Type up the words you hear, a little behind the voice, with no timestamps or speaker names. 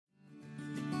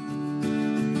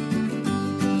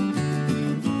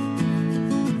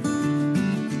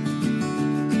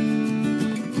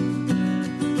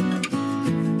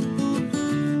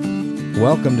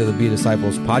Welcome to the Be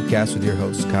Disciples podcast with your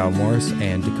hosts, Kyle Morris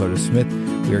and Dakota Smith.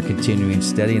 We are continuing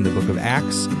studying the book of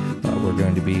Acts. We're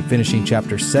going to be finishing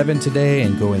chapter 7 today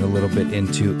and going a little bit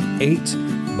into 8,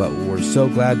 but we're so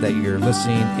glad that you're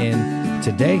listening in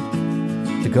today.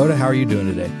 Dakota, how are you doing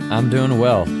today? I'm doing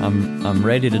well. I'm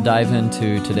ready to dive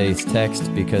into today's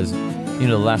text because,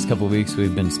 the last couple of weeks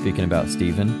we've been speaking about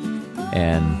Stephen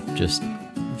and just,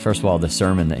 first of all, the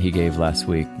sermon that he gave last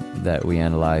week that we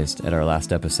analyzed at our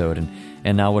last episode,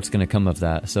 and now what's going to come of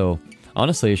that. So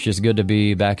honestly, it's just good to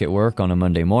be back at work on a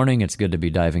Monday morning. It's good to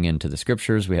be diving into the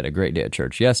scriptures. We had a great day at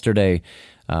church yesterday.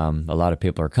 A lot of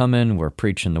people are coming. We're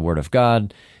preaching the Word of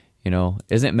God.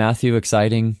 Isn't Matthew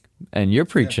exciting? And you're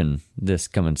preaching this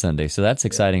coming Sunday, so that's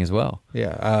exciting as well.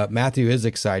 Yeah, Matthew is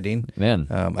exciting. Man.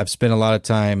 I've spent a lot of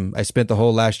time, I spent the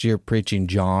whole last year preaching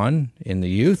John in the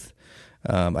youth.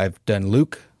 I've done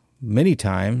Luke many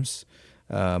times.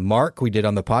 Mark, we did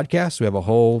on the podcast. We have a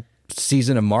whole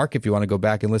season of Mark if you want to go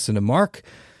back and listen to Mark.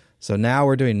 So now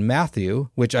we're doing Matthew,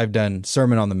 which I've done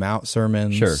Sermon on the Mount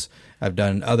sermons. Sure. I've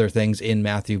done other things in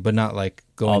Matthew, but not like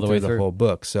going through the whole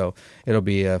book. So it'll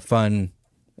be a fun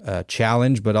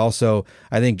challenge, but also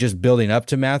I think just building up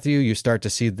to Matthew, you start to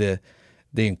see the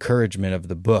encouragement of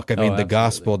the book. I mean, the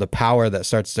gospel, the power that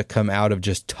starts to come out of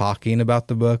just talking about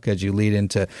the book as you lead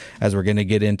into, as we're going to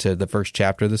get into the first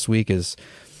chapter this week is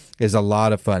a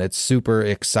lot of fun. It's super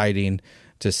exciting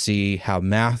to see how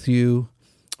Matthew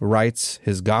writes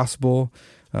his gospel.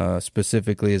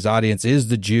 Specifically, his audience is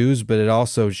the Jews, but it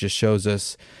also just shows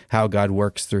us how God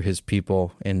works through his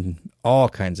people in all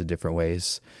kinds of different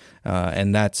ways.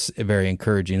 And that's very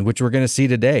encouraging, which we're going to see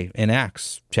today in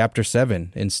Acts chapter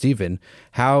 7 in Stephen.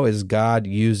 How is God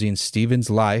using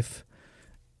Stephen's life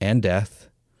and death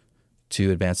to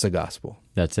advance the gospel?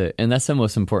 That's it. And that's the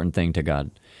most important thing to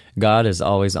God. God is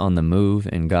always on the move,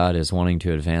 and God is wanting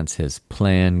to advance his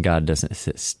plan. God doesn't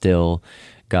sit still.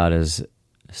 God is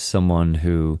someone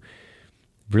who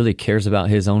really cares about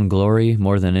his own glory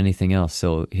more than anything else.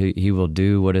 So he will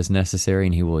do what is necessary,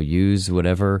 and he will use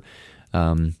whatever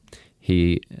I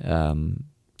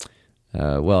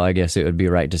guess it would be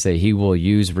right to say he will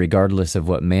use regardless of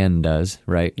what man does,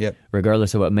 right? Yep.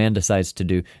 Regardless of what man decides to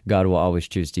do, God will always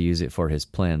choose to use it for his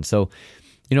plan. So,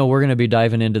 we're going to be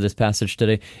diving into this passage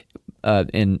today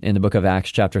in the book of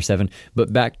Acts chapter 7.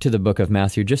 But back to the book of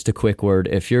Matthew, just a quick word.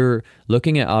 If you're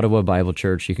looking at Ottawa Bible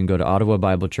Church, you can go to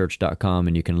ottawabiblechurch.com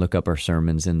and you can look up our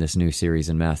sermons in this new series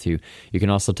in Matthew. You can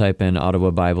also type in Ottawa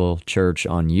Bible Church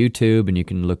on YouTube and you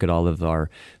can look at all of our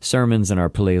sermons and our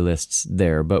playlists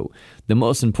there. But the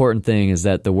most important thing is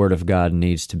that the Word of God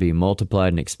needs to be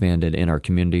multiplied and expanded in our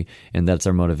community, and that's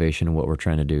our motivation and what we're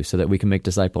trying to do so that we can make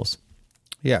disciples.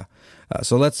 Yeah.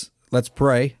 So let's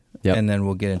pray, and then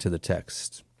we'll get into the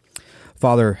text.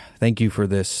 Father, thank you for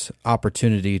this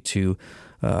opportunity to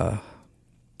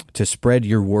spread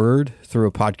your word through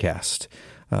a podcast,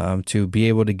 to be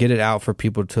able to get it out for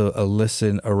people to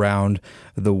listen around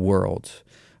the world.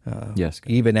 Yes.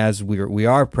 Even as we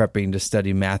are prepping to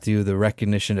study Matthew, the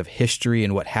recognition of history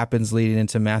and what happens leading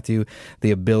into Matthew,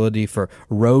 the ability for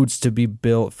roads to be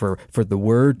built, for the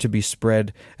word to be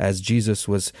spread as Jesus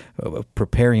was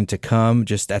preparing to come,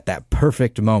 just at that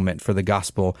perfect moment for the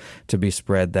gospel to be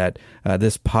spread, that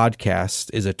this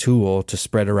podcast is a tool to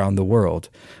spread around the world.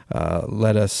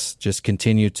 Let us just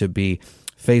continue to be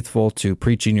faithful to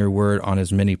preaching your word on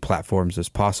as many platforms as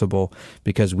possible,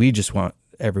 because we just want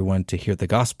everyone to hear the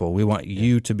gospel. We want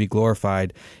you to be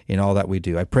glorified in all that we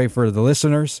do. I pray for the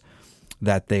listeners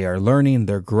that they are learning,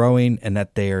 they're growing, and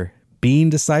that they are being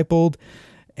discipled,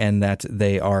 and that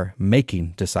they are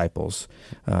making disciples.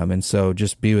 And so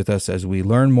just be with us as we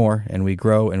learn more and we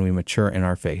grow and we mature in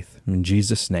our faith. In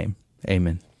Jesus' name,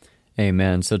 amen.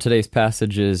 Amen. So today's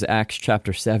passage is Acts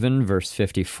chapter 7, verse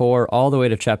 54, all the way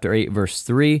to chapter 8, verse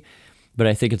 3. But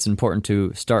I think it's important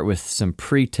to start with some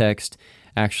pretext,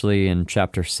 actually in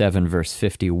chapter 7, verse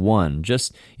 51.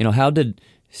 Just, how did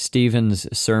Stephen's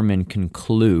sermon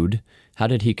conclude? How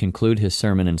did he conclude his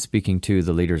sermon in speaking to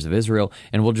the leaders of Israel?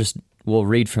 And we'll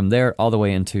read from there all the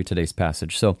way into today's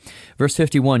passage. So, verse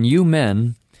 51, you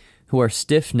men who are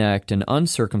stiff-necked and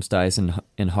uncircumcised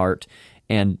in heart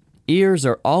and ears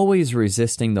are always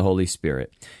resisting the Holy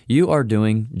Spirit. You are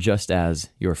doing just as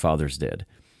your fathers did.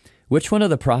 Which one of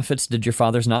the prophets did your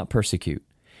fathers not persecute?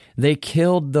 They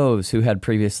killed those who had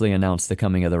previously announced the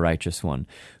coming of the righteous one,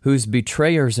 whose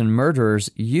betrayers and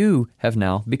murderers you have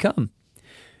now become.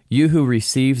 You who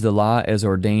received the law as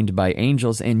ordained by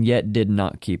angels and yet did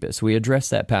not keep it. So we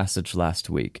addressed that passage last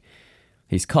week.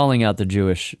 He's calling out the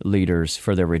Jewish leaders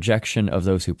for their rejection of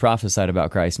those who prophesied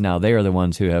about Christ. Now they are the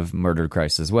ones who have murdered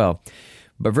Christ as well.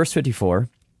 But verse 54,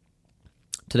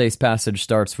 Today's passage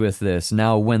starts with this.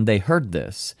 Now, when they heard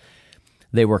this,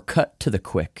 they were cut to the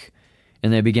quick,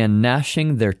 and they began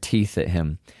gnashing their teeth at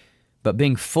him. But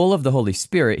being full of the Holy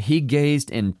Spirit, he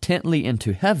gazed intently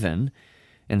into heaven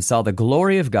and saw the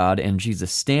glory of God and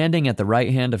Jesus standing at the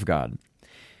right hand of God.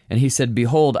 And he said,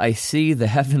 Behold, I see the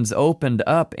heavens opened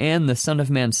up and the Son of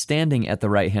Man standing at the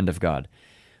right hand of God.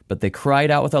 But they cried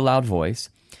out with a loud voice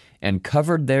and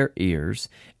covered their ears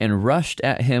and rushed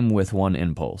at him with one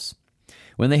impulse.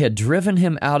 When they had driven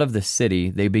him out of the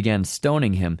city, they began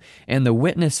stoning him, and the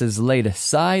witnesses laid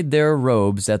aside their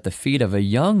robes at the feet of a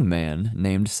young man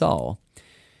named Saul.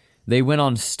 They went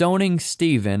on stoning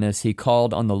Stephen as he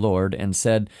called on the Lord and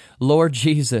said, Lord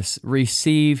Jesus,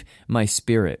 receive my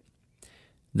spirit.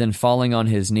 Then falling on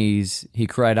his knees, he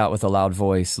cried out with a loud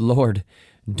voice, Lord,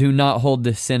 do not hold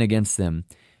this sin against them.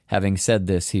 Having said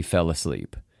this, he fell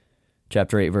asleep.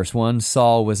 Chapter 8, verse 1,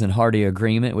 Saul was in hearty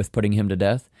agreement with putting him to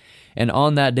death. And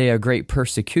on that day a great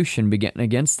persecution began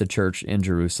against the church in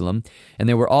Jerusalem, and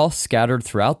they were all scattered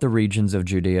throughout the regions of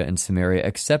Judea and Samaria,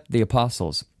 except the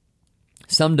apostles.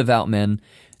 Some devout men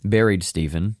buried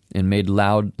Stephen and made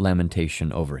loud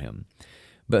lamentation over him.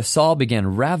 But Saul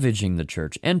began ravaging the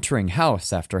church, entering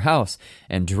house after house,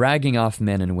 and dragging off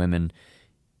men and women.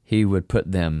 He would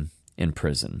put them in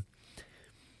prison.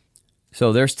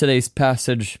 So there's today's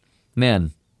passage.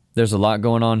 Man, there's a lot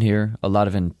going on here, a lot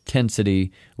of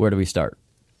intensity. Where do we start?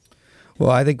 Well,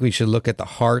 I think we should look at the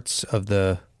hearts of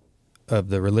the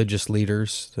religious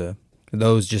leaders,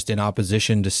 those just in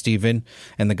opposition to Stephen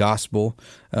and the gospel.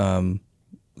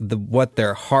 What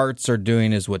their hearts are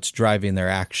doing is what's driving their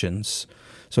actions.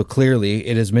 So clearly,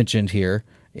 it is mentioned here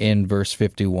in verse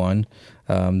 51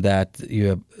 that you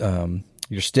have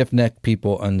you're stiff-necked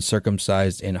people,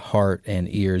 uncircumcised in heart and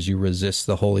ears. You resist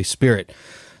the Holy Spirit.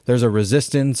 There's a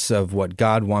resistance of what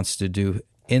God wants to do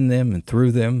in them and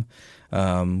through them,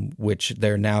 which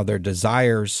their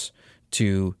desires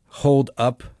to hold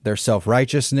up their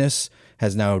self-righteousness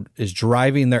is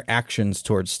driving their actions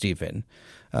towards Stephen.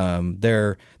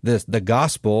 The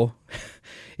gospel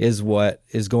is what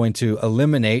is going to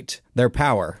eliminate their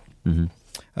power,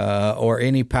 or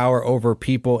any power over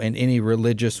people in any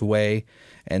religious way.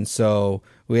 And so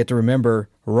we have to remember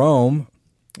Rome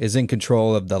is in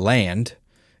control of the land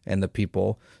and the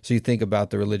people. So you think about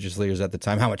the religious leaders at the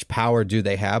time, how much power do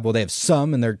they have? Well, they have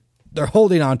some, and they're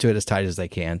holding on to it as tight as they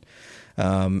can.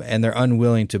 And they're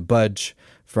unwilling to budge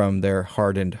from their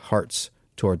hardened hearts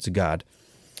towards God,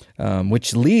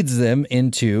 which leads them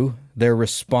into their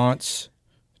response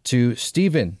to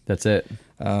Stephen. That's it.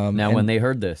 When they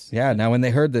heard this. Yeah, now when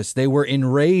they heard this, they were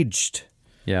enraged.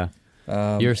 Yeah.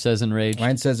 Yours says enraged.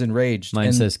 Mine says enraged.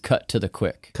 Mine says cut to the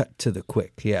quick. Cut to the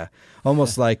quick, yeah.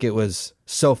 Almost like it was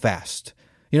so fast.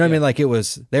 You know what I mean? Like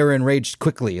they were enraged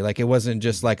quickly. Like it wasn't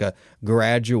just like a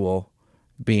gradual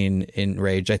being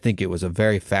enraged. I think it was a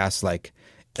very fast, like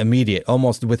immediate,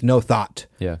 almost with no thought.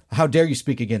 Yeah. How dare you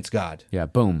speak against God? Yeah,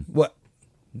 boom. What?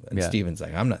 And Stephen's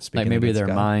like, I'm not speaking like maybe against their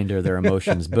God. mind or their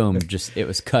emotions, boom, just it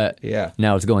was cut. Yeah.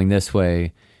 Now it's going this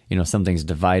way. Something's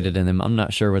divided in them. I'm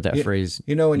not sure what that phrase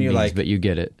when you means, like, but you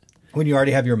get it. When you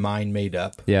already have your mind made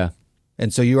up. Yeah.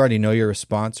 And so you already know your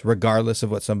response, regardless of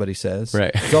what somebody says.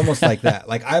 Right. It's almost like that.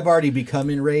 Like I've already become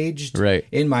enraged right.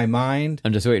 in my mind.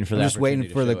 I'm just waiting for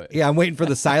that. I'm waiting for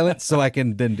the silence so I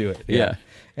can then do it. Yeah.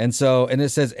 And it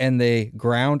says, and they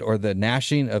ground, or the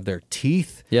gnashing of their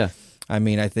teeth. Yeah. I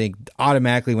mean, I think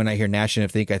automatically when I hear gnashing, I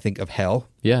think of hell.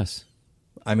 Yes.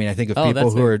 I mean, I think of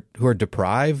people who are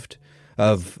deprived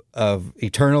of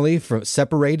eternally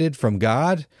separated from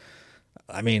God.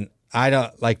 I mean, I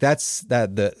don't like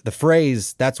the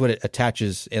phrase. That's what it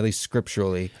attaches, at least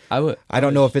scripturally. I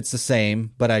don't know if it's the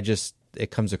same, but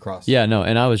it comes across. Yeah, no.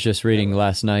 And I was just reading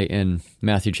last night in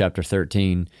Matthew chapter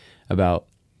 13 about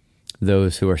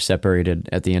those who are separated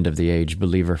at the end of the age,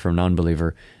 believer from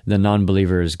non-believer. The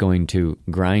non-believer is going to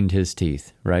grind his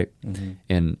teeth, right?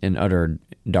 Mm-hmm. In utter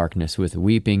darkness with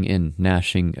weeping and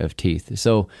gnashing of teeth.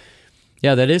 So,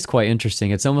 yeah, that is quite interesting.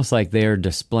 It's almost like they're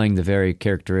displaying the very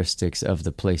characteristics of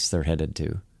the place they're headed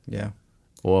to. Yeah.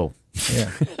 Whoa.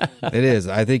 Yeah, it is.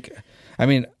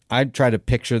 I try to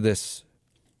picture this,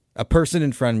 a person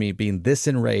in front of me being this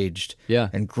enraged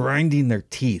and grinding their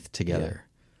teeth together.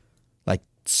 Like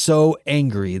so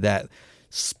angry that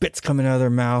spit's coming out of their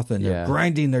mouth and they're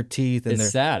grinding their teeth. And it's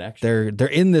sad, actually. They're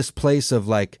in this place of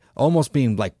like almost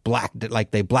being like black, like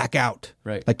they black out.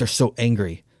 Right. Like they're so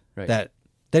angry that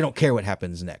they don't care what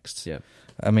happens next. Yeah.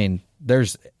 I mean,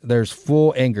 there's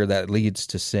full anger that leads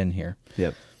to sin here.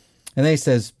 Yep. And then he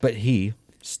says, but he,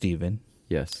 Stephen,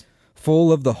 yes,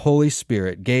 full of the Holy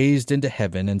Spirit, gazed into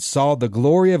heaven and saw the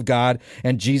glory of God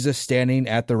and Jesus standing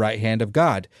at the right hand of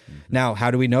God. Now, how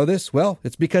do we know this? Well,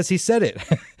 it's because he said it.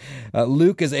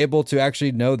 Luke is able to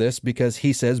actually know this because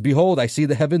he says, "Behold, I see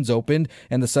the heavens opened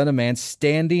and the Son of Man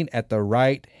standing at the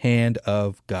right hand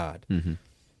of God."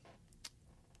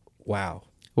 Wow.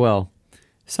 Well,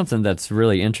 something that's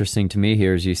really interesting to me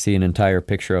here is you see an entire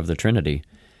picture of the Trinity.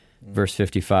 Verse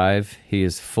 55, he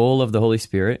is full of the Holy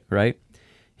Spirit, right?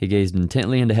 He gazed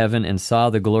intently into heaven and saw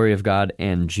the glory of God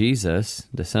and Jesus,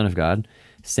 the Son of God,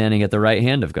 standing at the right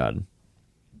hand of God.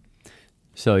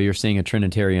 So you're seeing a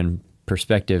Trinitarian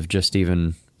perspective just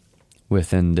even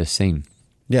within this scene.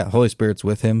 Yeah, Holy Spirit's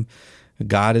with him.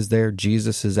 God is there.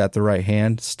 Jesus is at the right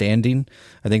hand, standing.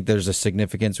 I think there's a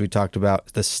significance. We talked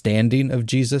about the standing of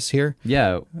Jesus here.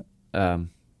 Yeah.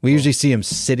 We usually see him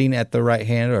sitting at the right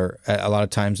hand, or a lot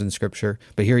of times in Scripture,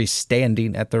 but here he's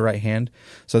standing at the right hand.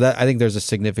 So that I think there's a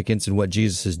significance in what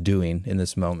Jesus is doing in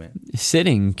this moment.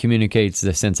 Sitting communicates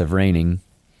the sense of reigning.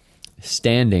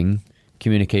 Standing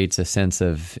communicates a sense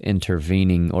of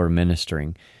intervening or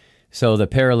ministering. So the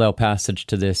parallel passage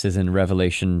to this is in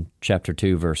Revelation chapter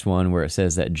 2, verse 1, where it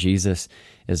says that Jesus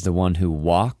is the one who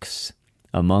walks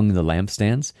among the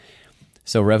lampstands.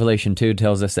 So Revelation 2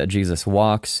 tells us that Jesus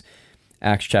walks.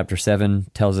 Acts chapter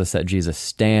 7 tells us that Jesus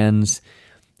stands.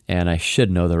 And I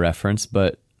should know the reference,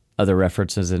 but other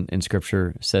references in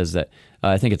Scripture says that,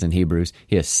 I think it's in Hebrews,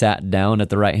 he has sat down at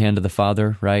the right hand of the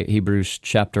Father, right? Hebrews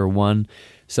chapter 1.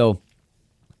 So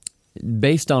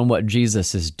based on what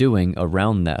Jesus is doing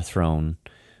around that throne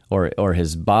or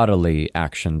his bodily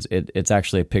actions, it's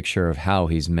actually a picture of how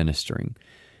he's ministering.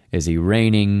 Is he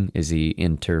reigning? Is he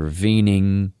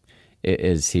intervening?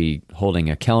 Is he holding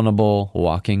accountable,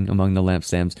 walking among the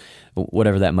lampstands?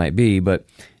 Whatever that might be. But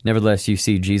nevertheless, you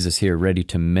see Jesus here ready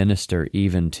to minister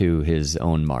even to his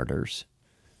own martyrs.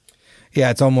 Yeah,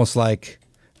 it's almost like,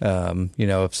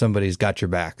 if somebody's got your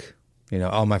back,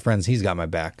 all my friends, he's got my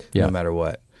back, no matter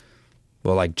what.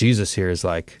 Well, like Jesus here is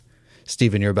like,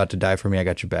 Stephen, you're about to die for me. I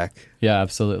got your back. Yeah,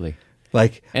 absolutely.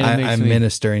 Like I'm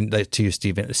ministering to you,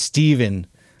 Stephen. Stephen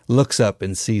looks up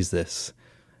and sees this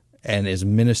and is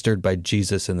ministered by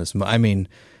Jesus in this. I mean,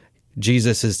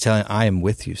 Jesus is telling, I am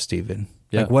with you, Stephen.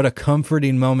 Yeah. Like what a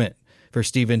comforting moment for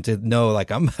Stephen to know,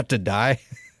 like, I'm about to die.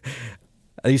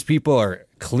 These people are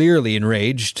clearly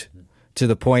enraged to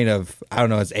the point of, I don't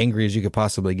know, as angry as you could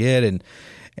possibly get.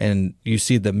 And you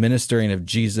see the ministering of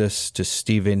Jesus to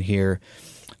Stephen here.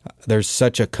 There's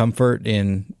such a comfort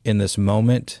in this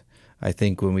moment. I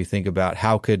think when we think about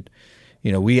how could,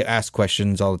 we ask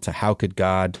questions all the time. How could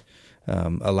God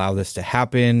allow this to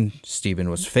happen? Stephen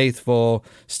was faithful.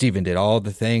 Stephen did all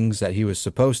the things that he was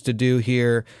supposed to do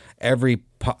here. Every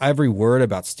word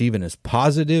about Stephen is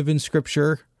positive in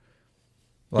Scripture.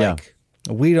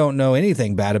 We don't know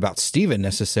anything bad about Stephen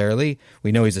necessarily.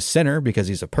 We know he's a sinner because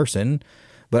he's a person.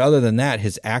 But other than that,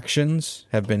 his actions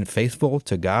have been faithful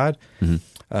to God.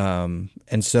 Mm-hmm.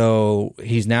 And so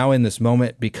he's now in this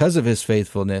moment because of his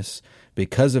faithfulness,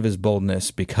 because of his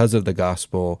boldness, because of the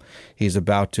gospel, he's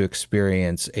about to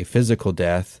experience a physical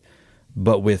death,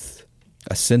 but with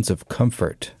a sense of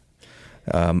comfort.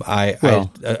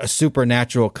 A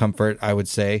supernatural comfort, I would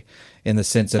say, in the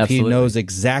sense of Absolutely. He knows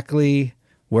exactly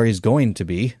where he's going to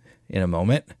be in a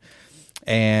moment.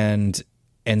 And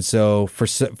so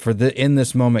in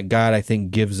this moment, God, I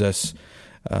think, gives us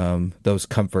those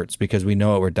comforts because we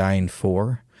know what we're dying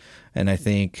for. And I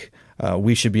think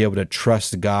we should be able to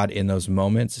trust God in those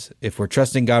moments. If we're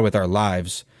trusting God with our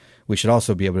lives, we should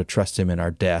also be able to trust him in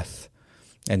our death.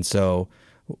 And so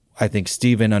I think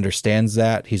Stephen understands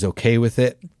that. He's okay with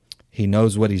it. He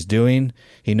knows what he's doing.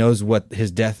 He knows what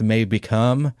his death may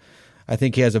become. I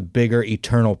think he has a bigger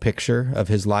eternal picture of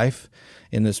his life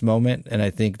in this moment. And I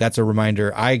think that's a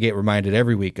reminder. I get reminded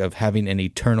every week of having an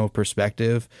eternal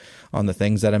perspective on the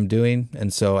things that I'm doing.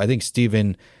 And so I think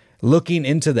Stephen, looking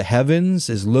into the heavens,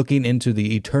 is looking into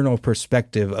the eternal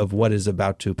perspective of what is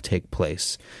about to take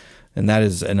place. And that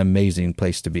is an amazing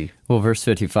place to be. Well, verse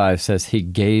 55 says he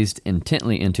gazed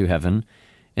intently into heaven.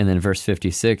 And then verse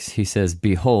 56, he says,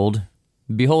 behold.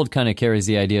 Behold kind of carries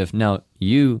the idea of, now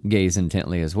you gaze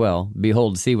intently as well.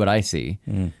 Behold, see what I see.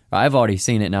 I've already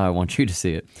seen it, now I want you to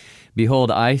see it.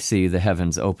 Behold, I see the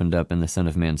heavens opened up and the Son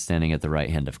of Man standing at the right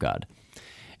hand of God.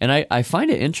 And I find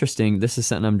it interesting, this is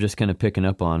something I'm just kind of picking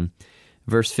up on.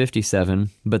 Verse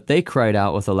 57, but they cried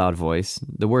out with a loud voice.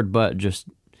 The word but just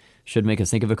should make us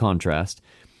think of a contrast.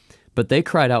 But they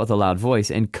cried out with a loud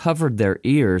voice and covered their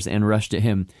ears and rushed at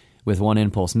him with one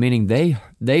impulse, meaning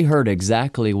they heard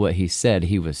exactly what he said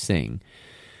he was seeing.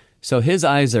 So his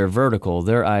eyes are vertical,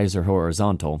 their eyes are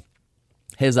horizontal.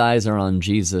 His eyes are on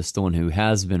Jesus, the one who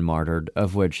has been martyred,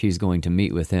 of which he's going to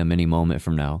meet with him any moment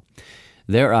from now.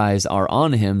 Their eyes are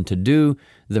on him to do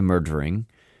the murdering,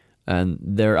 and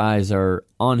their eyes are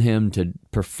on him to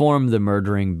perform the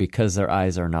murdering because their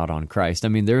eyes are not on Christ. I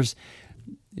mean, there's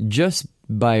just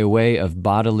by way of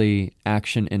bodily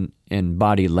action and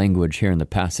body language here in the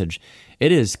passage,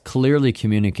 it is clearly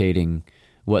communicating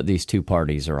what these two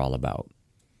parties are all about.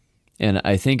 And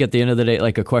I think at the end of the day,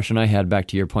 like a question I had back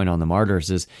to your point on the martyrs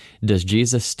is, does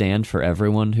Jesus stand for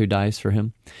everyone who dies for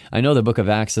him? I know the book of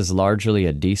Acts is largely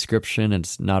a description.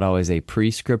 It's not always a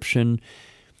prescription.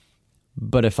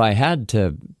 But if I had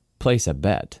to place a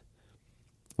bet,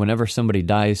 whenever somebody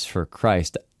dies for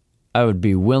Christ, I would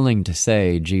be willing to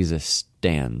say Jesus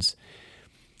stands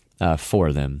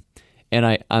for them.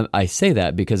 And I say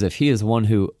that because if he is one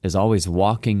who is always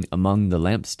walking among the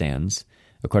lampstands,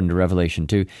 according to Revelation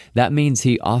 2, that means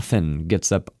he often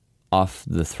gets up off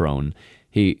the throne.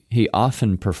 He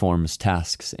often performs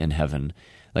tasks in heaven.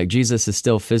 Like Jesus is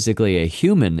still physically a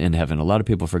human in heaven. A lot of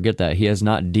people forget that. He has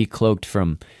not decloaked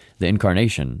from the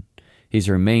incarnation. He's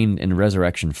remained in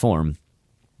resurrection form.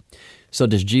 So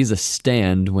does Jesus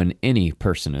stand when any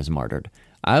person is martyred?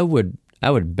 I would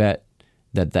bet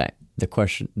that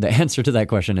the answer to that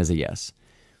question is a yes.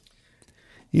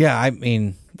 Yeah, I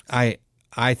mean,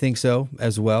 I think so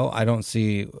as well. I don't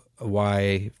see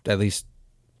why, at least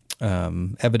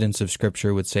evidence of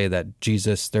Scripture would say that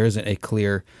there isn't a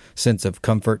clear sense of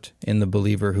comfort in the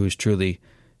believer who's truly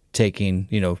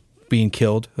being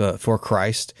killed for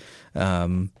Christ.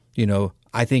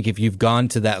 I think if you've gone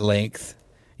to that length,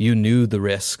 you knew the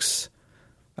risks.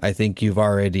 I think you've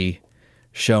already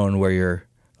shown where your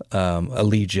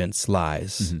allegiance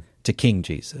lies to King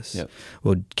Jesus. Yep.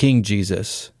 Well, King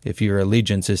Jesus, if your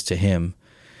allegiance is to him,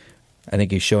 I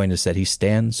think he's showing us that he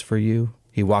stands for you.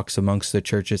 He walks amongst the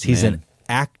churches. He's an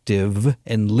active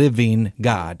and living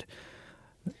God,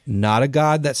 not a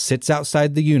God that sits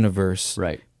outside the universe,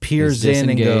 right? Peers in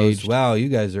and goes, wow, you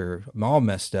guys are all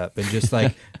messed up, and just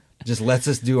just lets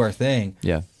us do our thing.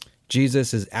 Yeah.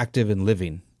 Jesus is active and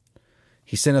living.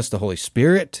 He sent us the Holy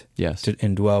Spirit to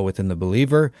indwell within the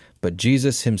believer, but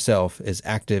Jesus himself is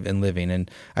active and living. And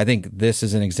I think this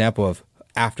is an example of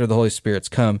after the Holy Spirit's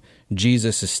come,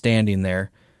 Jesus is standing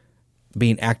there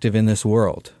being active in this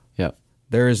world. Yeah.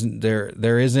 There isn't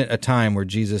a time where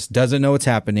Jesus doesn't know what's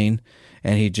happening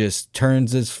and he just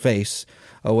turns his face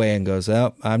away and goes,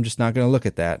 "Oh, I'm just not going to look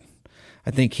at that."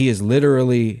 I think he is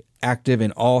literally active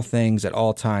in all things at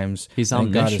all times. He's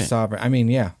omniscient. God is sovereign. I mean,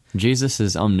 yeah. Jesus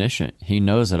is omniscient. He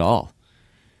knows it all.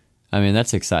 I mean,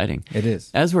 that's exciting. It is.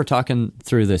 As we're talking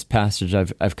through this passage,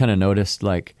 I've kind of noticed,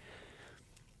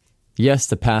 yes,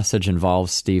 the passage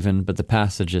involves Stephen, but the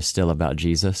passage is still about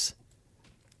Jesus.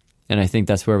 And I think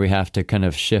that's where we have to kind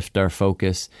of shift our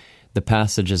focus. The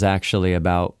passage is actually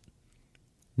about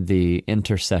the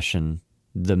intercession,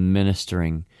 the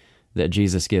ministering that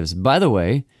Jesus gives. By the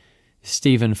way,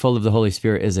 Stephen, full of the Holy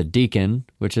Spirit, is a deacon,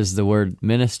 which is the word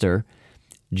minister.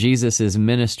 Jesus is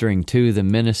ministering to the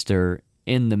minister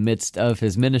in the midst of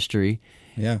his ministry.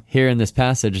 Yeah. Here in this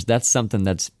passage, that's something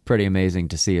that's pretty amazing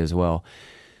to see as well.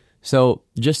 So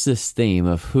just this theme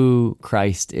of who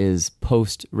Christ is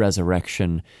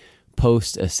post-resurrection,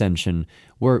 post-ascension,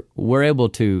 we're able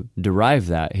to derive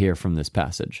that here from this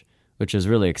passage, which is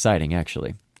really exciting,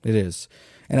 actually. It is.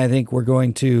 And I think we're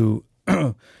going to,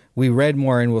 we read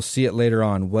more and we'll see it later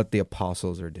on, what the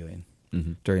apostles are doing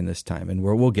during this time. And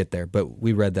we'll get there, but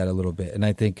we read that a little bit. And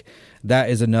I think that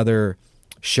is another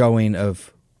showing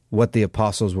of what the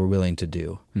apostles were willing to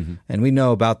do. And we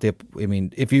know about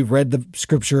if you've read the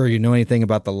scripture or you know anything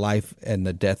about the life and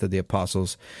the death of the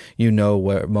apostles, you know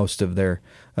where most of their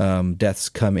deaths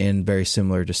come in very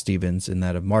similar to Stephen's in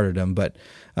that of martyrdom. But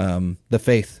the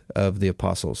faith of the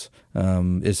apostles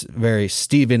is very,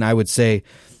 Stephen, I would say,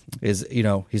 is,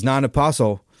 he's not an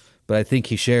apostle, but I think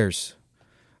he shares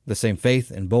the same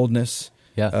faith and boldness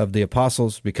of the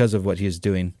apostles because of what he is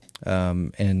doing.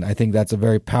 And I think that's a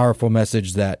very powerful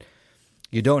message, that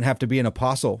you don't have to be an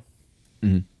apostle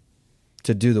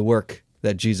to do the work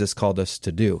that Jesus called us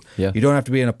to do. Yeah. You don't have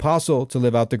to be an apostle to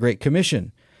live out the Great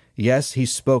Commission. Yes, he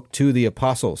spoke to the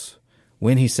apostles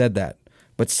when he said that,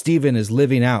 but Stephen is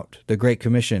living out the Great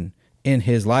Commission in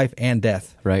his life and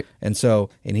death. Right. And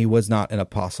he was not an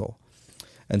apostle.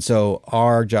 And so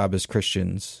our job as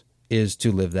Christians is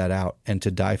to live that out and to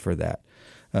die for that.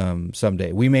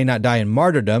 Someday. We may not die in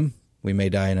martyrdom. We may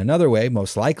die in another way,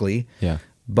 most likely. Yeah.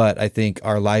 But I think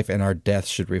our life and our death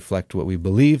should reflect what we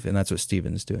believe, and that's what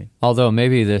Stephen's doing. Although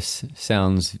maybe this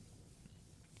sounds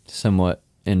somewhat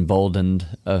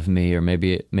emboldened of me, or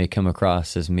maybe it may come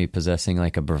across as me possessing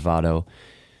like a bravado.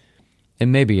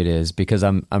 And maybe it is, because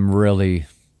I'm really,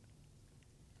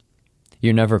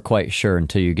 you're never quite sure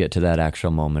until you get to that actual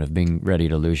moment of being ready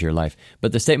to lose your life.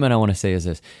 But the statement I want to say is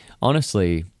this.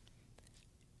 Honestly,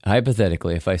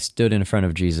 hypothetically, if I stood in front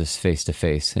of Jesus face to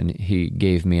face and he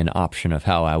gave me an option of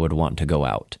how I would want to go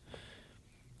out,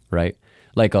 right?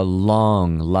 Like a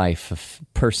long life of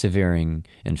persevering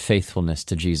and faithfulness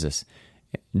to Jesus,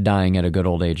 dying at a good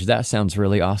old age, that sounds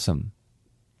really awesome.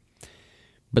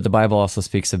 But the Bible also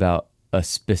speaks about a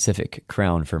specific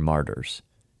crown for martyrs.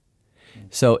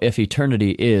 So if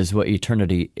eternity is what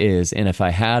eternity is, and if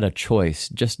I had a choice,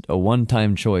 just a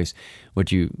one-time choice,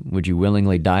 would you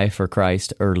willingly die for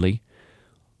Christ early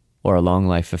or a long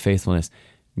life of faithfulness?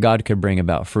 God could bring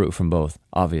about fruit from both,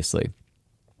 obviously.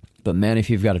 But man, if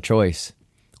you've got a choice,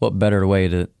 what better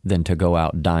way than to go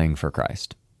out dying for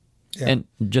Christ? Yeah. And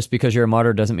just because you're a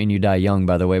martyr doesn't mean you die young,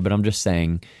 by the way, but I'm just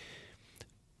saying,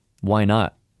 why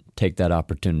not take that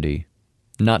opportunity?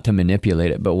 Not to manipulate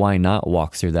it, but why not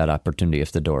walk through that opportunity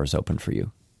if the door is open for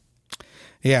you?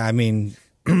 Yeah, I mean,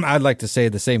 I'd like to say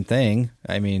the same thing.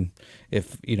 I mean,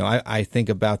 if, I think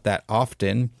about that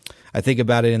often. I think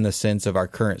about it in the sense of our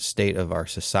current state of our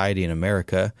society in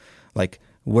America, like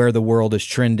where the world is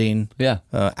trending,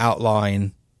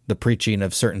 outlawing the preaching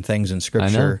of certain things in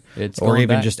Scripture, or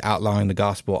even just outlawing the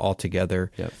gospel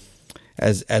altogether. Yep.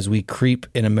 As we creep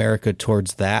in America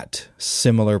towards that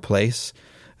similar place,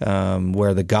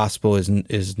 where the gospel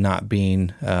is not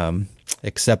being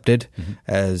accepted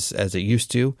as it used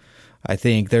to, I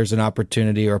think there's an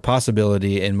opportunity or a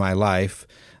possibility in my life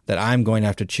that I'm going to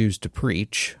have to choose to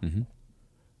preach,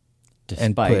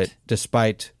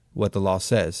 despite what the law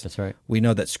says. That's right. We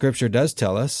know that Scripture does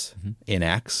tell us in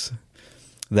Acts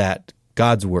that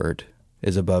God's word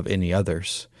is above any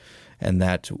others, and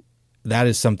that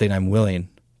is something I'm willing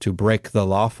to break the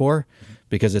law for,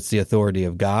 because it's the authority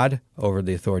of God over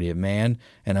the authority of man,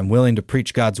 and I'm willing to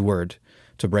preach God's word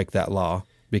to break that law,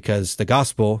 because the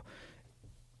gospel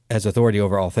has authority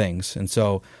over all things. And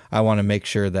so I want to make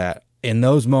sure that in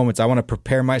those moments, I want to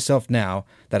prepare myself now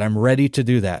that I'm ready to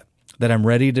do that I'm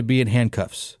ready to be in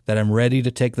handcuffs, that I'm ready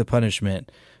to take the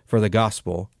punishment for the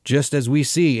gospel, just as we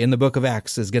see in the book of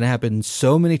Acts is going to happen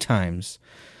so many times,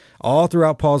 all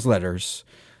throughout Paul's letters.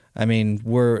 I mean,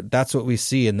 that's what we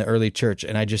see in the early church,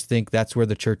 and I just think that's where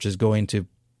the church is going to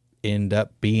end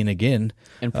up being again,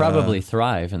 and probably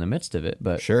thrive in the midst of it.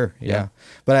 But sure, yeah.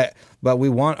 But we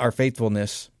want our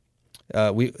faithfulness.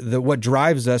 What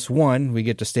drives us, one, we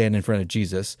get to stand in front of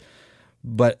Jesus,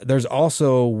 but there's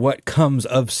also what comes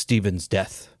of Stephen's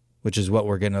death, which is what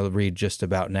we're going to read just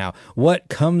about now. What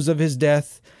comes of his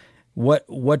death?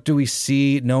 What do we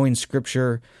see, knowing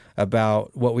Scripture,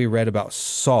 about what we read about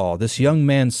Saul? This young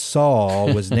man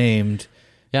Saul was named.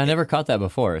 Yeah, I never caught that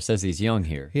before. It says he's young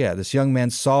here. Yeah, this young man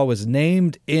Saul was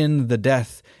named in the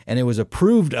death, and it was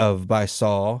approved of by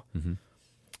Saul. Mm-hmm.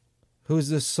 Who's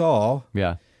this Saul?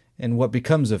 Yeah. And what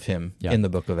becomes of him in the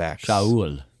book of Acts?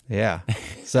 Shaul. Yeah.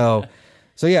 So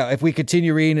if we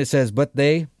continue reading, it says, but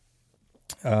they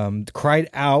cried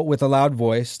out with a loud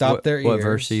voice, stopped their ears. What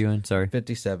verse are you in? Sorry.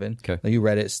 57. Okay. You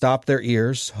read it. Stopped their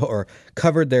ears, or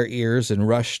covered their ears, and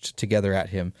rushed together at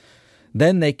him.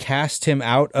 Then they cast him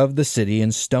out of the city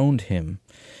and stoned him.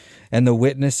 And the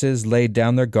witnesses laid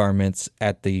down their garments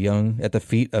at the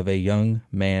feet of a young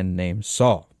man named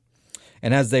Saul.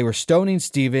 And as they were stoning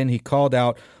Stephen, he called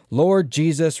out, Lord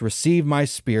Jesus, receive my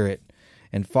spirit.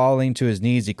 And falling to his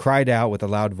knees, he cried out with a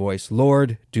loud voice,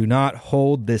 Lord, do not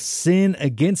hold this sin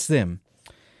against them.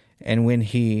 And when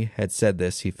he had said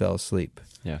this, he fell asleep.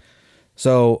 Yeah.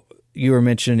 So you were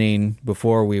mentioning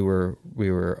before we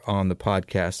were on the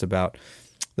podcast about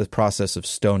the process of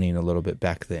stoning a little bit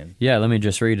back then. Yeah, let me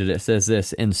just read it. It says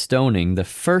this: in stoning, the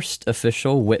first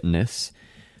official witness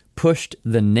pushed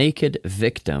the naked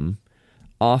victim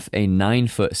off a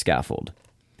 9-foot scaffold.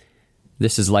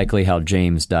 This is likely how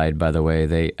James died, by the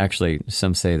way.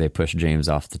 Some say they pushed James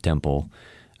off the temple.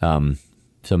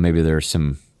 So maybe there's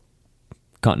some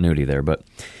continuity there, but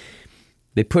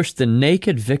they pushed the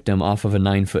naked victim off of a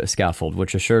 9-foot scaffold,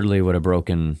 which assuredly would have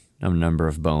broken a number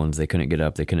of bones. They couldn't get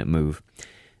up, they couldn't move.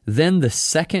 Then the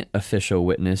second official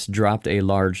witness dropped a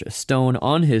large stone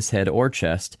on his head or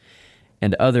chest,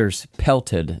 and others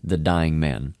pelted the dying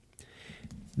man.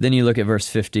 Then you look at verse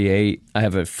 58. I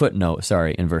have a footnote,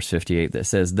 in verse 58 that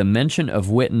says, the mention of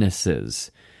witnesses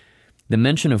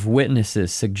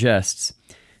suggests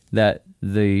that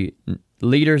the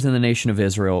leaders in the nation of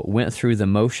Israel went through the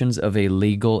motions of a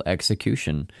legal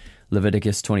execution.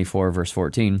 Leviticus 24, verse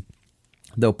 14,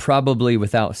 though probably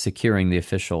without securing the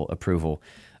official approval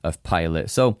of Pilate.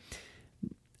 So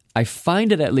I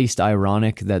find it at least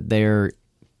ironic that they're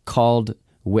called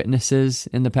witnesses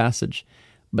in the passage.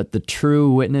 But the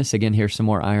true witness, again, here's some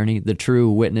more irony, the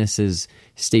true witness is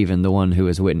Stephen, the one who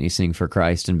is witnessing for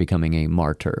Christ and becoming a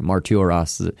martyr.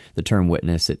 Martyros, the term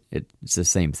witness, it's the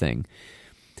same thing.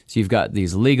 So you've got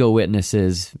these legal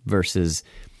witnesses versus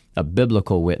a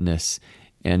biblical witness,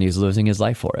 and he's losing his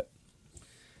life for it.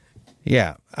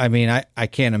 Yeah, I mean, I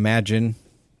can't imagine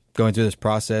going through this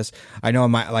process. I know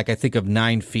I think of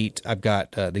 9 feet. I've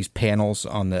got these panels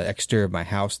on the exterior of my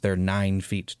house. They're 9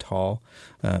 feet tall,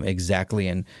 exactly,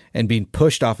 and being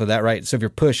pushed off of that, right? So if you're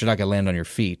pushed, you're not going to land on your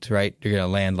feet, right? You're going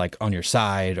to land like on your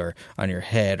side or on your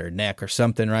head or neck or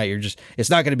something, right? It's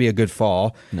not going to be a good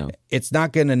fall. No. It's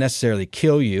not going to necessarily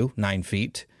kill you, 9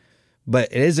 feet,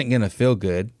 but it isn't going to feel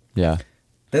good. Yeah.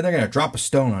 Then they're going to drop a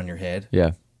stone on your head.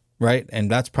 Yeah. Right, and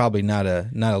that's probably not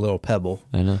a little pebble.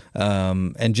 I know.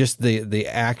 And just the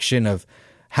action of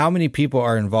how many people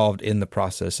are involved in the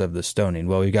process of the stoning.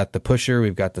 Well, we've got the pusher,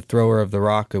 we've got the thrower of the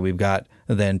rock, and we've got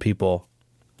then people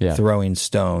throwing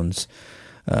stones,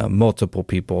 multiple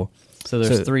people. So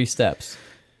there's 3 steps.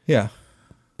 Yeah.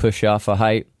 Push you off a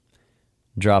height,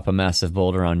 drop a massive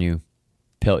boulder on you,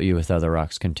 pelt you with other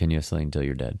rocks continuously until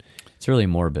you're dead. It's really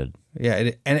morbid.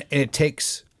 Yeah, it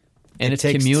takes... And it it's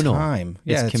takes communal. time.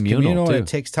 Yeah, it's it's communal too. It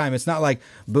takes time. It's not like,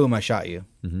 boom, I shot you,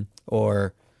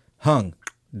 or hung,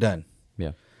 done.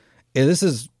 Yeah. This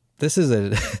is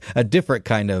a different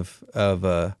kind of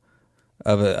a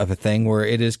thing where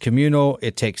it is communal.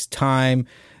 It takes time.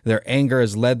 Their anger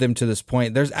has led them to this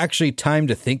point. There's actually time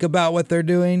to think about what they're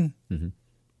doing,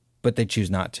 but they choose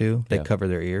not to. They cover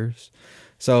their ears.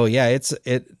 So yeah,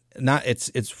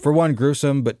 it's for one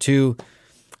gruesome, but two,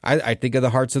 I think of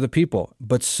the hearts of the people,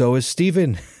 but so is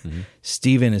Stephen.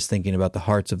 Stephen is thinking about the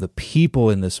hearts of the people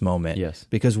in this moment. Yes.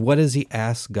 Because what does he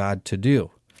ask God to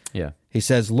do? Yeah. He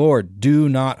says, Lord, do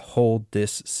not hold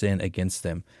this sin against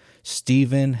them.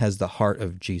 Stephen has the heart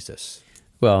of Jesus.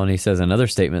 Well, and he says another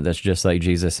statement that's just like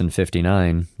Jesus in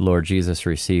 59, Lord Jesus,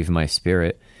 receive my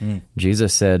spirit.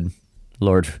 Jesus said,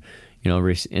 Lord,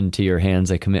 into your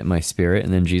hands I commit my spirit.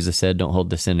 And then Jesus said, don't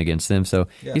hold the sin against them. So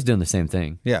he's doing the same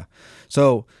thing. Yeah.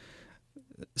 So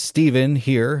Stephen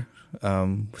here,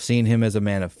 seeing him as a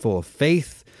man full of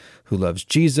faith, who loves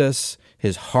Jesus,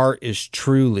 his heart is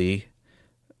truly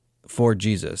for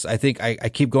Jesus. I think I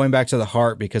keep going back to the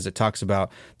heart because it talks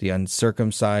about the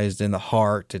uncircumcised in the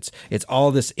heart. It's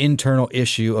all this internal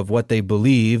issue of what they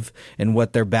believe and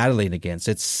what they're battling against.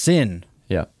 It's sin.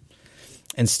 Yeah.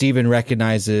 And Stephen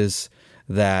recognizes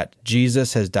that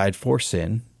Jesus has died for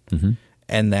sin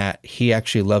and that he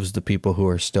actually loves the people who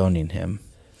are stoning him.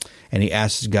 And he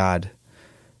asks God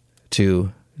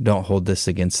to don't hold this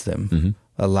against them.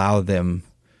 Allow them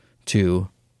to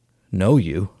know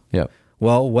you. Yeah.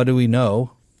 Well, what do we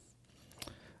know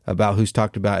about who's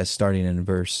talked about as starting in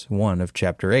verse 1 of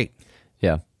chapter 8?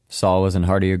 Yeah. Saul was in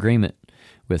hearty agreement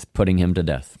with putting him to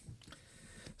death.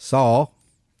 Saul,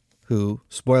 who,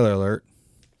 spoiler alert,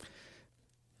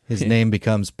 his name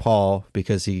becomes Paul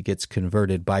because he gets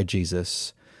converted by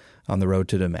Jesus on the road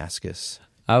to Damascus.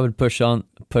 I would push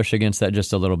against that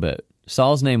just a little bit.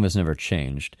 Saul's name was never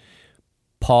changed.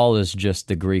 Paul is just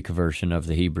the Greek version of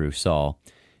the Hebrew Saul,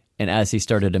 and as he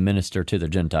started to minister to the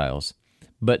Gentiles.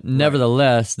 But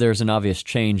nevertheless, there's an obvious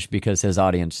change because his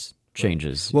audience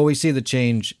changes. Well, we see the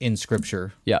change in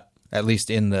Scripture. Yeah. At least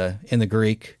in the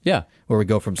Greek. Yeah. Where we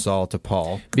go from Saul to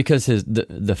Paul. Because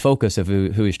the focus of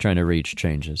who he's trying to reach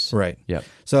changes. Right. Yeah.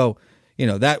 So,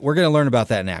 that we're going to learn about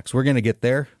that in Acts. We're going to get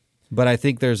there. But I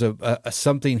think there's a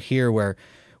something here where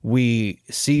we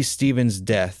see Stephen's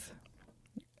death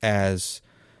as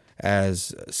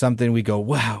something we go,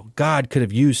 wow, God could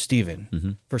have used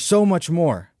Stephen for so much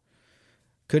more.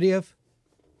 Could he have?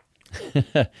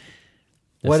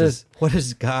 What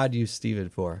does God use Stephen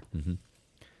for?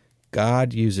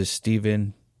 God uses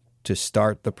Stephen to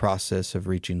start the process of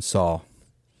reaching Saul.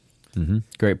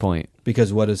 Great point.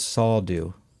 Because what does Saul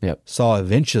do? Yep. Saul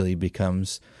eventually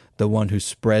becomes the one who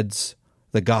spreads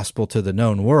the gospel to the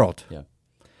known world. Yeah.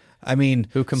 I mean,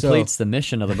 who completes the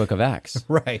mission of the book of Acts.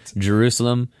 Right.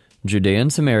 Jerusalem, Judea,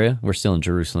 and Samaria. We're still in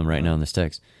Jerusalem right now in this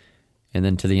text. And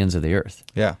then to the ends of the earth.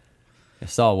 Yeah.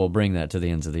 Saul will bring that to the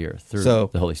ends of the earth through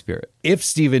the Holy Spirit. If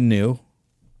Stephen knew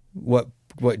what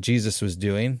Jesus was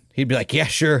doing, he'd be like, yeah,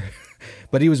 sure.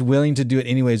 But he was willing to do it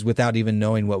anyways without even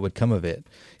knowing what would come of it.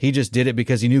 He just did it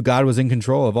because he knew God was in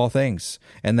control of all things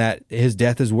and that his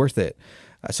death is worth it.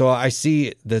 So I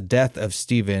see the death of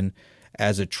Stephen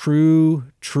as a true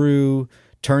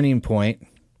turning point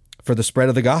for the spread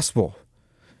of the gospel.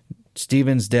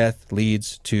 Stephen's death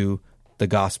leads to the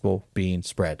gospel being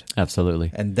spread. Absolutely.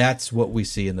 And that's what we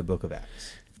see in the book of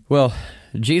Acts. Well,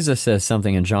 Jesus says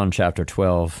something in John chapter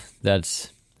 12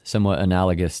 that's somewhat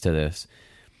analogous to this.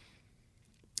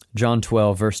 John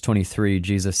 12, verse 23,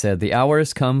 Jesus said, "The hour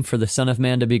has come for the Son of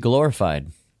Man to be glorified.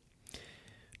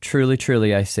 Truly,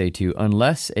 truly, I say to you,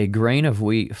 unless a grain of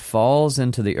wheat falls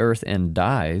into the earth and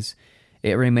dies,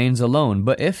 it remains alone.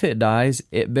 But if it dies,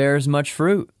 it bears much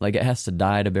fruit." Like it has to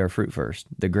die to bear fruit first.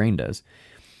 The grain does.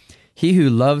 "He who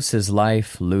loves his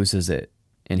life loses it,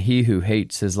 and he who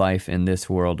hates his life in this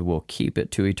world will keep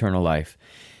it to eternal life.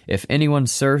 If anyone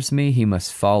serves me, he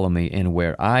must follow me, and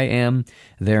where I am,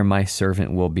 there my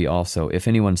servant will be also. If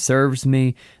anyone serves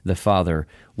me, the Father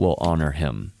will honor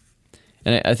him."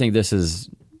 And I think this is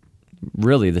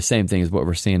really the same thing as what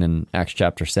we're seeing in Acts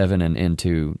chapter 7 and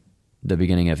into the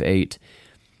beginning of 8,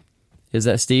 is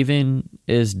that Stephen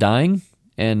is dying,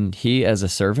 and he as a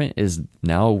servant is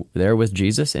now there with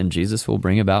Jesus, and Jesus will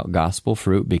bring about gospel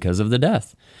fruit because of the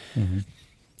death. Mm-hmm.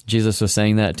 Jesus was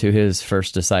saying that to his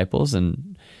first disciples,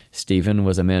 and Stephen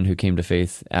was a man who came to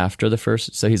faith after the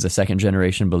first, so he's a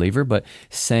second-generation believer, but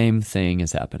same thing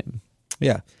is happening.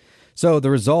 Yeah. So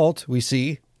the result we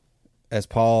see, as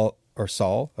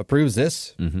Saul approves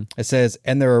this, It says,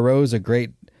 "And there arose a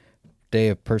great day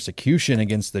of persecution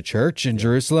against the church in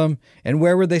Jerusalem." And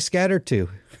where were they scattered to?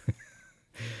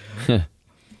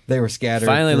 They were scattered.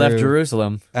 Finally left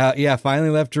Jerusalem. Finally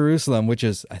left Jerusalem, which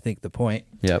is, I think, the point.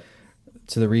 Yep.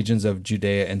 To the regions of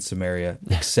Judea and Samaria,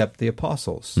 except the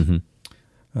apostles.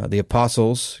 The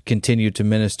apostles continued to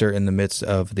minister in the midst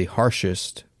of the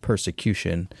harshest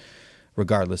persecution,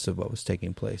 regardless of what was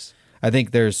taking place. I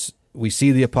think we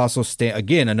see the apostles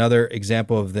again, another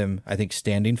example of them, I think,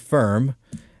 standing firm,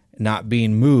 not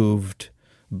being moved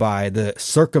by the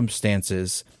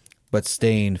circumstances, but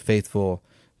staying faithful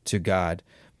to God.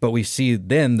 But we see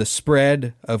then the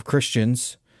spread of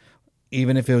Christians,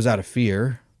 even if it was out of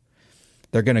fear,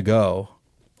 they're going to go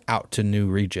out to new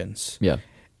regions. Yeah.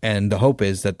 And the hope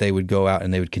is that they would go out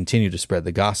and they would continue to spread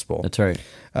the gospel. That's right.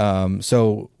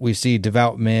 So we see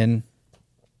devout men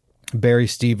bury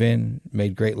Stephen,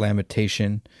 made great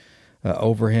lamentation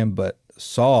over him, but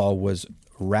Saul was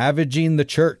ravaging the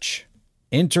church,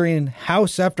 entering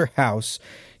house after house.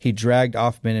 He dragged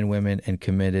off men and women and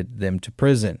committed them to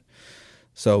prison.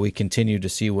 So we continue to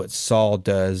see what Saul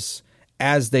does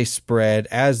as they spread,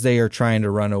 as they are trying to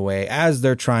run away, as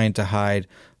they're trying to hide.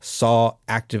 Saul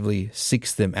actively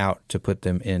seeks them out to put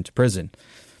them into prison.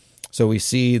 So we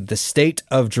see the state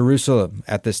of Jerusalem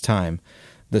at this time.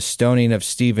 The stoning of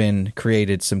Stephen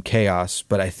created some chaos,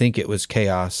 but I think it was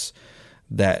chaos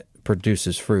that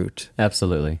produces fruit.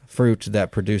 Absolutely. Fruit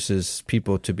that produces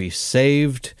people to be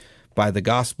saved by the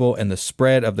gospel and the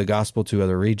spread of the gospel to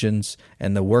other regions,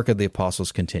 and the work of the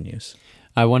apostles continues.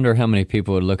 I wonder how many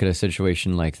people would look at a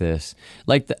situation like this.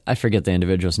 I forget the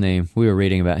individual's name. We were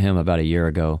reading about him about a year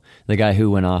ago. The guy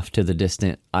who went off to the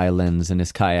distant islands in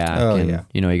his kayak,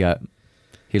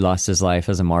 he lost his life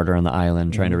as a martyr on the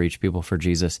island trying to reach people for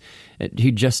Jesus.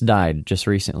 He just died just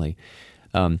recently.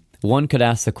 One could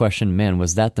ask the question, man,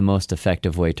 was that the most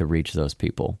effective way to reach those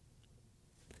people?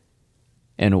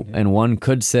 And one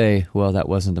could say, well, that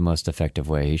wasn't the most effective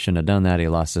way. He shouldn't have done that. He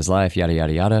lost his life, yada,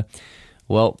 yada, yada.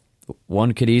 Well,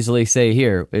 one could easily say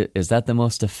here, is that the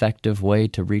most effective way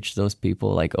to reach those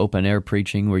people? Like open air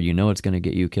preaching where you know it's going to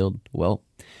get you killed? Well,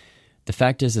 the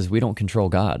fact is we don't control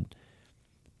God.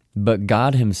 But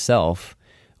God himself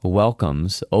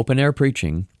welcomes open air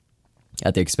preaching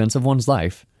at the expense of one's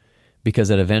life because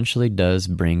it eventually does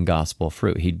bring gospel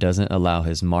fruit. He doesn't allow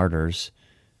his martyrs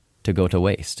to go to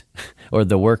waste or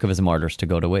the work of his martyrs to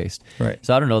go to waste. Right.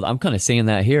 So I don't know. I'm kind of seeing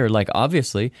that here. Like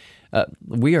obviously,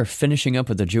 we are finishing up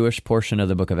with the Jewish portion of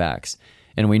the book of Acts.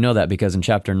 And we know that because in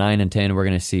chapter 9 and 10, we're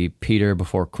going to see Peter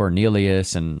before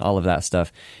Cornelius and all of that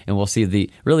stuff. And we'll see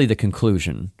the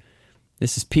conclusion.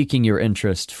 This is piquing your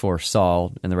interest for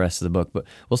Saul and the rest of the book, but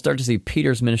we'll start to see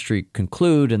Peter's ministry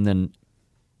conclude and then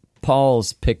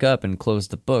Paul's pick up and close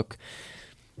the book.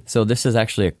 So this is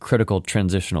actually a critical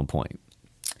transitional point.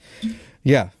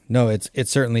 Yeah, no, it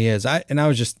certainly is. I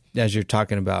was just, as you're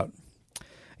talking about,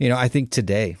 I think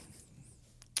today,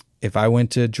 if I went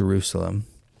to Jerusalem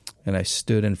and I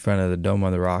stood in front of the Dome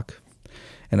on the Rock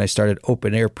and I started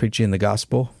open air preaching the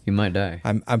gospel, you might die.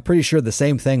 I'm pretty sure the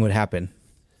same thing would happen.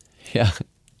 Yeah.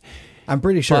 I'm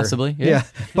pretty sure. Possibly. Yeah.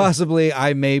 Possibly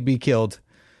I may be killed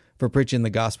for preaching the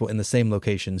gospel in the same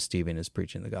location Stephen is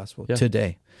preaching the gospel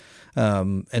today.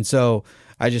 And so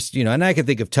I just, and I can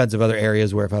think of tons of other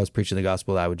areas where if I was preaching the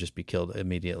gospel, I would just be killed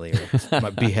immediately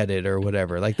or beheaded or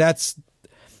whatever. Like that's,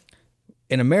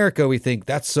 in America, we think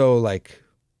that's so like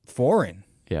foreign.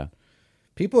 Yeah.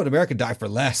 People in America die for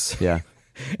less. Yeah.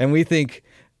 And we think,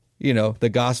 the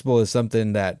gospel is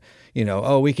something that,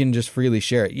 we can just freely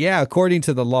share it. Yeah, according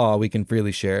to the law, we can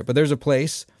freely share it. But there's a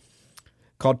place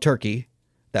called Turkey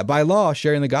that by law,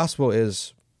 sharing the gospel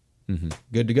is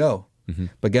good to go.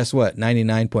 But guess what?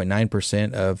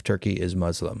 99.9% of Turkey is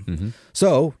Muslim.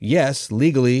 So, yes,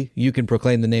 legally, you can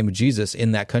proclaim the name of Jesus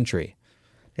in that country.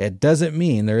 It doesn't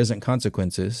mean there isn't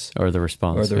consequences. Or the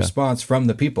response. Response from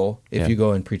the people if you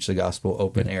go and preach the gospel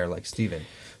open air like Stephen.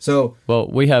 So, well,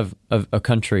 we have a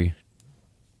country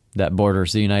that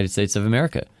borders the United States of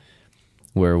America,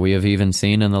 where we have even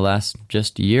seen in the last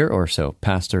just year or so,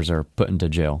 pastors are put into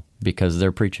jail because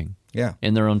they're preaching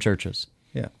in their own churches.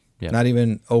 Yeah. Not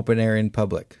even open air in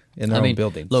public, in their own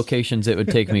buildings. Locations it would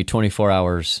take me 24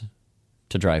 hours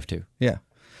to drive to. Yeah.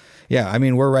 I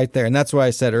mean, we're right there. And that's why I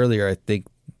said earlier, I think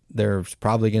there's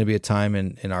probably going to be a time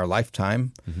in our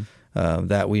lifetime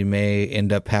that we may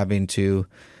end up having to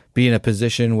be in a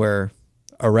position where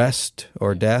arrest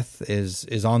or death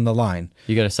is on the line.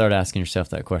 You got to start asking yourself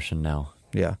that question now.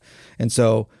 Yeah. And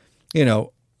so,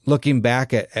 looking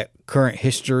back at current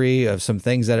history of some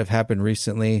things that have happened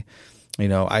recently,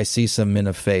 I see some men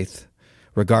of faith,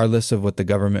 regardless of what the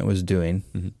government was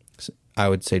doing, I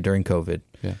would say during COVID,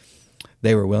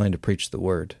 they were willing to preach the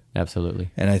word.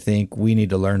 Absolutely. And I think we need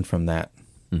to learn from that,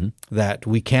 that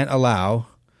we can't allow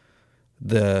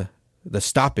the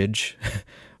stoppage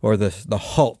or the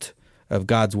halt of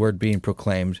God's word being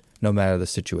proclaimed, no matter the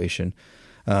situation,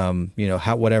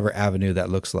 whatever avenue that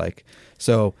looks like.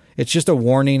 So it's just a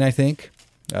warning, I think,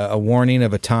 a warning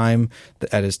of a time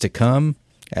that is to come,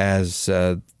 as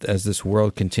this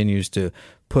world continues to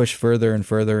push further and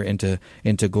further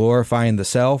into glorifying the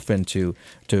self and to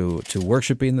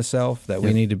worshiping the self, that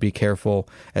we need to be careful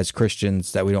as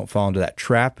Christians that we don't fall into that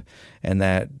trap, and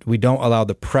that we don't allow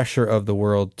the pressure of the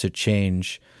world to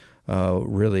change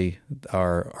really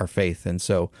our faith. And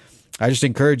so I just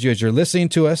encourage you, as you're listening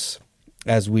to us,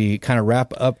 as we kind of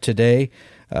wrap up today,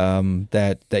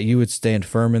 that you would stand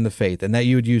firm in the faith, and that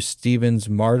you would use Stephen's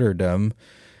martyrdom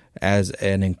as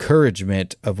an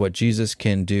encouragement of what Jesus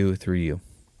can do through you.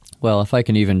 Well, if I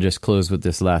can even just close with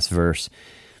this last verse,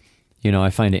 I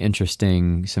find it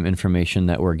interesting, some information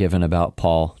that we're given about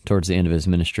Paul towards the end of his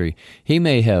ministry. He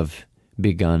may have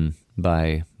begun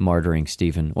by martyring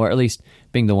Stephen, or at least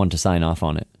being the one to sign off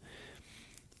on it.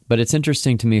 But it's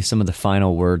interesting to me some of the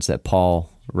final words that Paul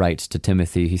writes to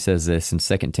Timothy. He says this in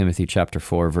 2 Timothy chapter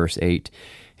 4, verse 8.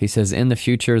 He says, "In the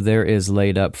future there is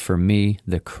laid up for me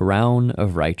the crown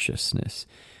of righteousness,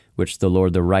 which the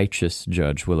Lord, the righteous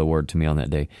judge, will award to me on that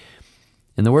day."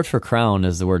 And the word for crown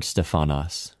is the word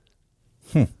Stephanos.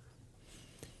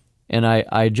 And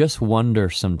I just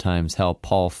wonder sometimes how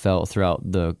Paul felt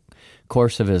throughout the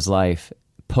course of his life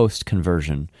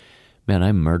post-conversion. Man,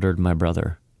 I murdered my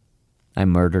brother. I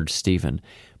murdered Stephen.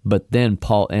 But then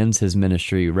Paul ends his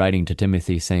ministry writing to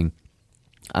Timothy saying,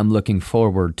 I'm looking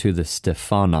forward to the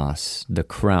Stephanos, the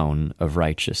crown of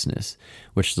righteousness,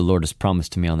 which the Lord has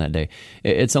promised to me on that day.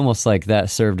 It's almost like that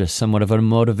served as somewhat of a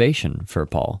motivation for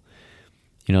Paul.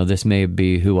 This may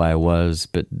be who I was,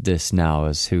 but this now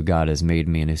is who God has made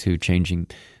me, and is who is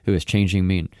changing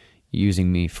me and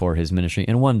using me for his ministry.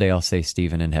 And one day I'll say,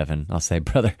 Stephen, in heaven, I'll say,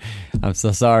 brother, I'm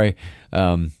so sorry.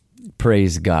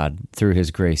 Praise God. Through his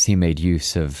grace, he made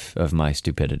use of my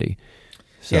stupidity.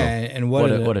 So, and what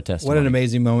a testimony. What an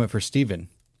amazing moment for Stephen.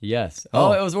 Yes.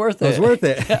 Oh, it was worth it. It was worth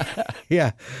it.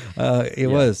 It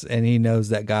was. And he knows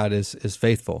that God is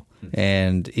faithful.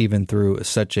 And even through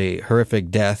such a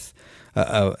horrific death,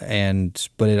 but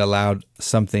it allowed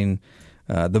something,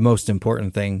 the most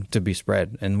important thing, to be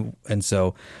spread. And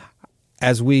so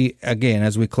as we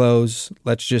close,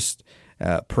 let's just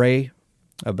pray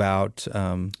about,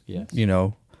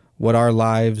 what our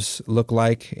lives look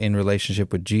like in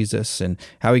relationship with Jesus, and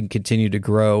how we can continue to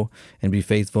grow and be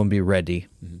faithful and be ready.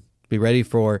 Be ready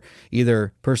for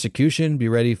either persecution, be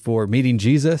ready for meeting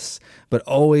Jesus, but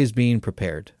always being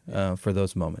prepared for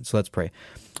those moments. So let's pray.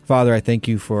 Father, I thank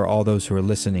you for all those who are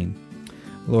listening.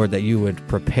 Lord, that you would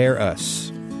prepare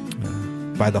us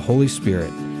by the Holy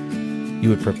Spirit. You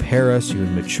would prepare us, you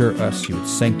would mature us, you would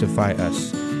sanctify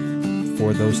us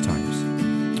for those times.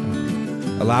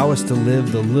 Allow us to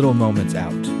live the little moments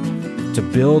out, to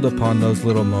build upon those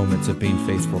little moments of being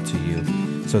faithful to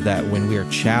you, so that when we are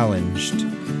challenged,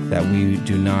 that we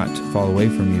do not fall away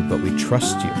from you, but we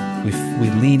trust you.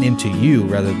 We lean into you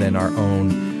rather than our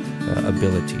own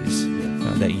abilities,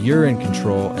 that you're in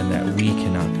control and that we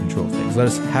cannot control things. Let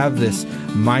us have this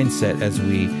mindset as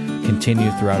we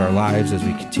continue throughout our lives, as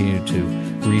we continue to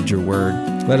read your word.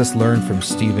 Let us learn from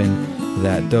Stephen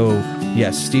that though,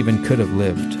 yes, Stephen could have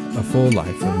lived a full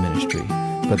life of ministry,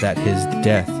 but that his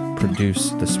death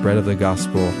produced the spread of the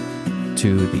gospel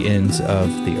to the ends of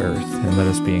the earth, and let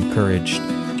us be encouraged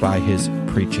by his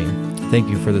preaching. Thank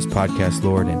you for this podcast,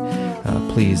 Lord,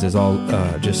 and please, as all,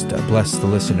 just bless the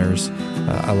listeners,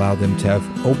 allow them to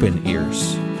have open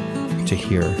ears to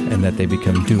hear, and that they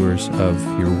become doers of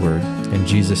your word. In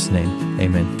Jesus' name,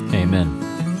 amen. Amen.